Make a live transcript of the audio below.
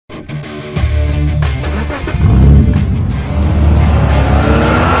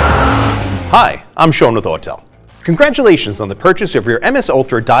Hi, I'm Sean with Autel. Congratulations on the purchase of your MS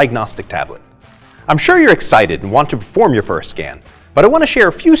Ultra Diagnostic tablet. I'm sure you're excited and want to perform your first scan, but I want to share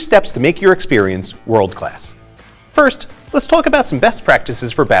a few steps to make your experience world-class. First, let's talk about some best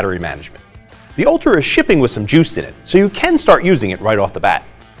practices for battery management. The Ultra is shipping with some juice in it, so you can start using it right off the bat.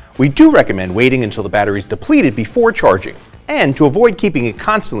 We do recommend waiting until the battery is depleted before charging, and to avoid keeping it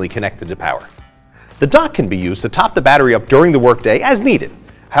constantly connected to power. The dock can be used to top the battery up during the workday as needed.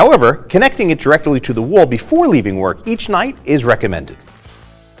 However, connecting it directly to the wall before leaving work each night is recommended.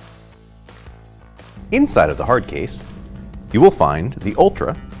 Inside of the hard case, you will find the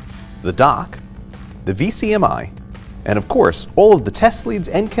Ultra, the dock, the VCMI, and of course, all of the test leads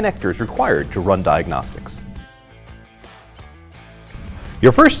and connectors required to run Diagnostics.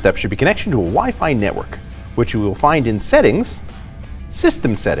 Your first step should be connection to a Wi-Fi network, which you will find in Settings,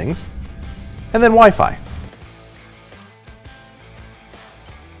 System Settings, and then Wi-Fi.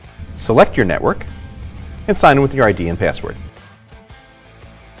 Select your network and sign in with your ID and password.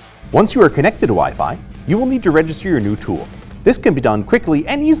 Once you are connected to Wi-Fi, you will need to register your new tool. This can be done quickly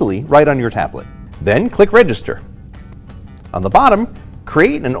and easily right on your tablet. Then click Register. On the bottom,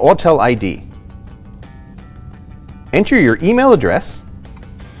 create an Autel ID. Enter your email address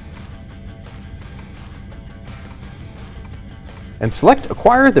and select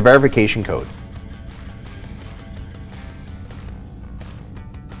Acquire the verification code.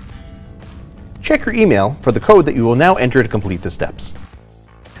 Check your email for the code that you will now enter to complete the steps.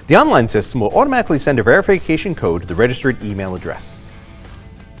 The online system will automatically send a verification code to the registered email address.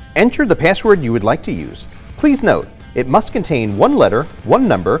 Enter the password you would like to use. Please note, it must contain one letter, one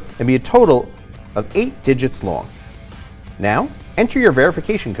number, and be a total of 8 digits long. Now, enter your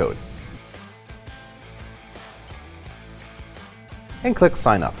verification code and click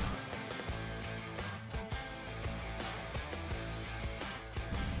Sign Up.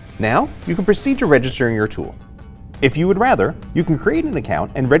 Now, you can proceed to registering your tool. If you would rather, you can create an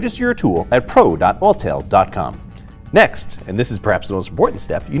account and register your tool at pro.autel.com. Next, and this is perhaps the most important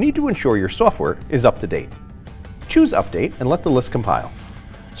step, you need to ensure your software is up to date. Choose Update and let the list compile.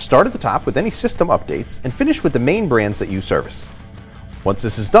 Start at the top with any system updates and finish with the main brands that you service. Once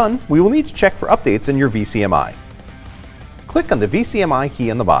this is done, we will need to check for updates in your VCMI. Click on the VCMI key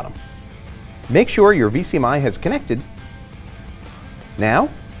on the bottom. Make sure your VCMI has connected. Now,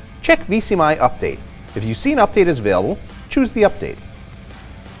 check VCMI Update. If you see an update is available, choose the update.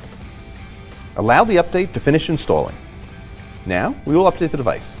 Allow the update to finish installing. Now, we will update the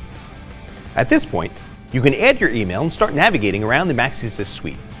device. At this point, you can add your email and start navigating around the MaxiSYS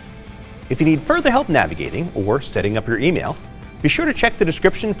suite. If you need further help navigating or setting up your email, be sure to check the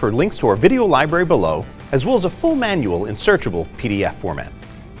description for links to our video library below, as well as a full manual in searchable PDF format.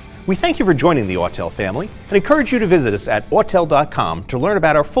 We thank you for joining the Autel family and encourage you to visit us at autel.com to learn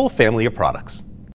about our full family of products.